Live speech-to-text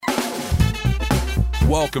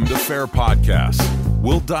Welcome to Fair Podcast.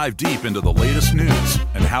 We'll dive deep into the latest news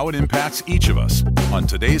and how it impacts each of us on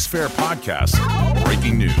today's Fair Podcast,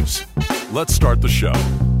 Breaking News. Let's start the show.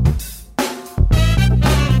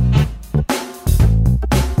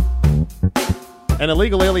 An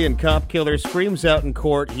illegal alien cop killer screams out in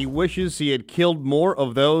court he wishes he had killed more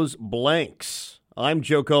of those blanks. I'm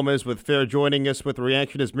Joe Gomez with Fair. Joining us with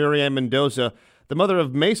reaction is Marianne Mendoza, the mother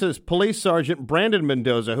of Mesa's Police Sergeant Brandon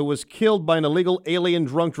Mendoza, who was killed by an illegal alien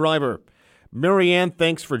drunk driver. Marianne,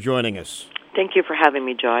 thanks for joining us. Thank you for having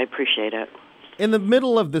me, Joe. I appreciate it. In the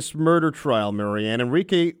middle of this murder trial, Marianne,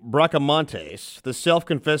 Enrique Bracamontes, the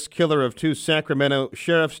self-confessed killer of two Sacramento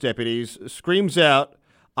sheriff's deputies, screams out,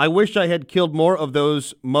 "I wish I had killed more of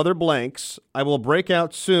those mother blanks. I will break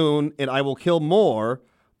out soon, and I will kill more.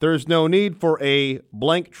 There's no need for a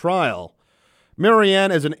blank trial."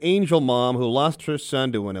 Marianne is an angel mom who lost her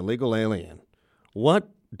son to an illegal alien. What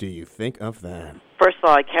do you think of that? First of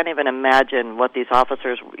all, I can't even imagine what these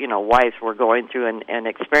officers, wives were going through and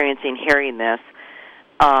experiencing hearing this.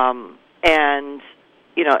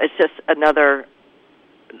 It's just another,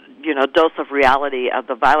 dose of reality of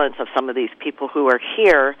the violence of some of these people who are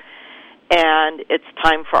here. And it's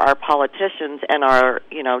time for our politicians and our,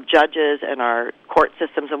 judges and our court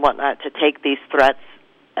systems and whatnot to take these threats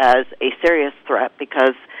as a serious threat,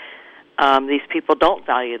 because these people don't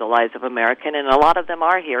value the lives of Americans, and a lot of them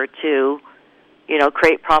are here to,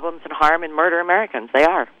 create problems and harm and murder Americans. They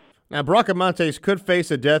are. Now, Bracamontes could face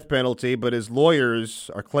a death penalty, but his lawyers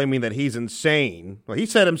are claiming that he's insane. Well, he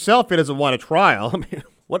said himself he doesn't want a trial. I mean,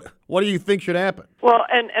 what do you think should happen? Well,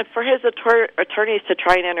 and for his attorneys to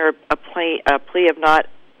try and enter a plea of not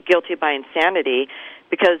guilty by insanity,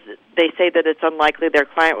 because they say that it's unlikely their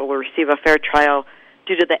client will receive a fair trial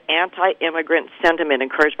due to the anti-immigrant sentiment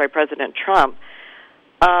encouraged by President Trump.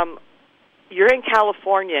 You're in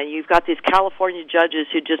California, and you've got these California judges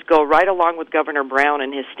who just go right along with Governor Brown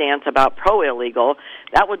and his stance about pro-illegal.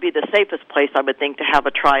 That would be the safest place, I would think, to have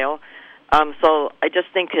a trial. So I just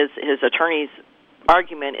think his attorney's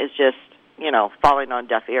argument is just, falling on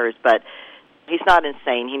deaf ears. But he's not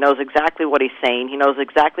insane. He knows exactly what he's saying. He knows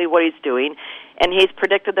exactly what he's doing. And he's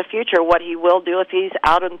predicted the future, what he will do if he's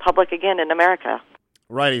out in public again in America.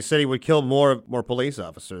 Right, he said he would kill more police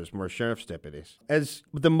officers, more sheriff's deputies. As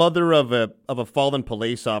the mother of a fallen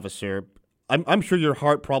police officer, I'm sure your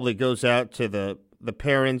heart probably goes out to the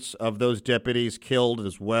parents of those deputies killed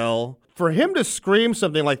as well. For him to scream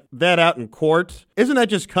something like that out in court, isn't that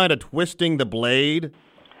just kind of twisting the blade?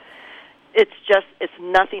 It's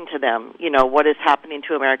nothing to them, what is happening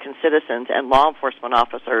to American citizens and law enforcement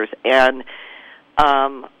officers. And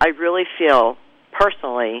I really feel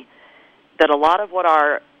personally that a lot of what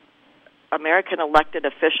our American elected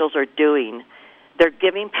officials are doing, they're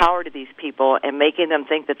giving power to these people and making them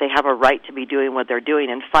think that they have a right to be doing what they're doing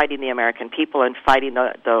and fighting the American people and fighting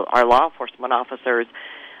our law enforcement officers,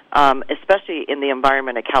 especially in the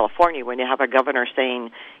environment of California when you have a governor saying,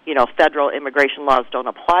 federal immigration laws don't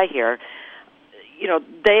apply here.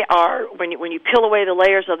 They are, when you peel away the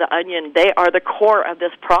layers of the onion, they are the core of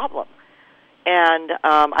this problem. And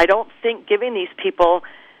I don't think giving these people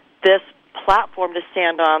this platform to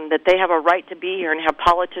stand on, that they have a right to be here and have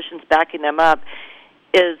politicians backing them up,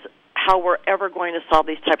 is how we're ever going to solve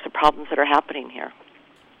these types of problems that are happening here.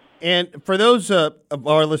 And for those of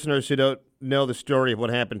our listeners who don't know the story of what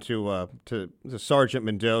happened to Sergeant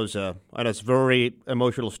Mendoza, I know it's a very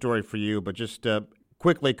emotional story for you, but just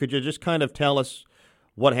quickly, could you just kind of tell us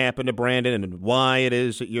what happened to Brandon and why it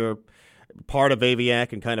is that you're part of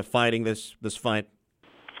AVIAC and kind of fighting this fight?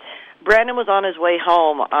 Brandon was on his way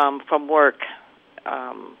home from work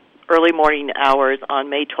early morning hours on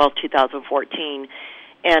May 12, 2014,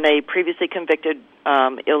 and a previously convicted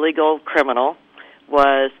illegal criminal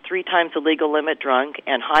was 3 times the legal limit drunk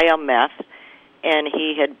and high on meth, and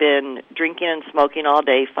he had been drinking and smoking all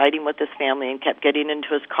day, fighting with his family, and kept getting into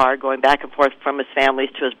his car, going back and forth from his families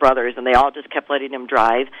to his brothers, and they all just kept letting him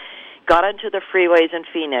drive. Got onto the freeways in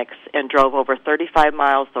Phoenix and drove over 35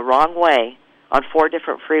 miles the wrong way on 4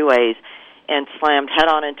 different freeways and slammed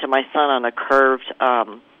head-on into my son on a curved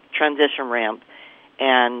transition ramp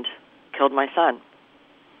and killed my son.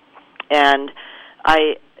 And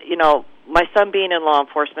my son being in law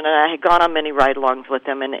enforcement, and I had gone on many ride-alongs with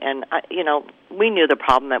him, and we knew the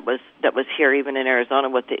problem that was here, even in Arizona,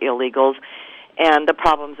 with the illegals, and the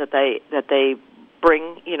problems that they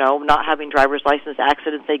bring, not having driver's license,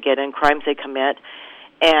 accidents they get in, crimes they commit.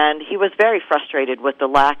 And he was very frustrated with the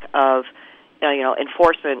lack of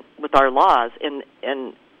enforcement with our laws. In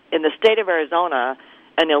the state of Arizona,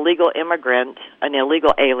 an illegal alien, an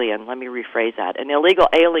illegal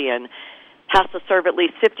alien has to serve at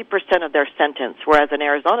least 50% of their sentence, whereas an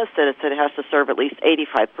Arizona citizen has to serve at least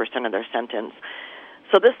 85% of their sentence.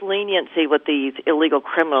 So this leniency with these illegal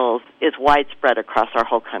criminals is widespread across our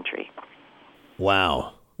whole country.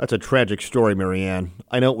 Wow. That's a tragic story, Marianne.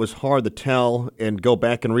 I know it was hard to tell and go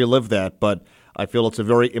back and relive that, but I feel it's a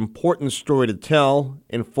very important story to tell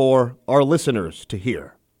and for our listeners to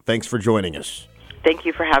hear. Thanks for joining us. Thank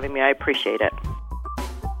you for having me. I appreciate it.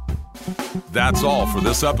 That's all for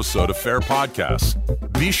this episode of FAIR Podcasts.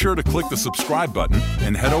 Be sure to click the subscribe button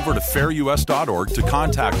and head over to fairus.org to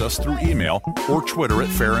contact us through email or Twitter at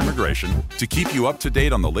Fair Immigration to keep you up to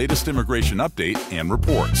date on the latest immigration update and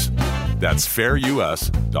reports. That's fairus.org.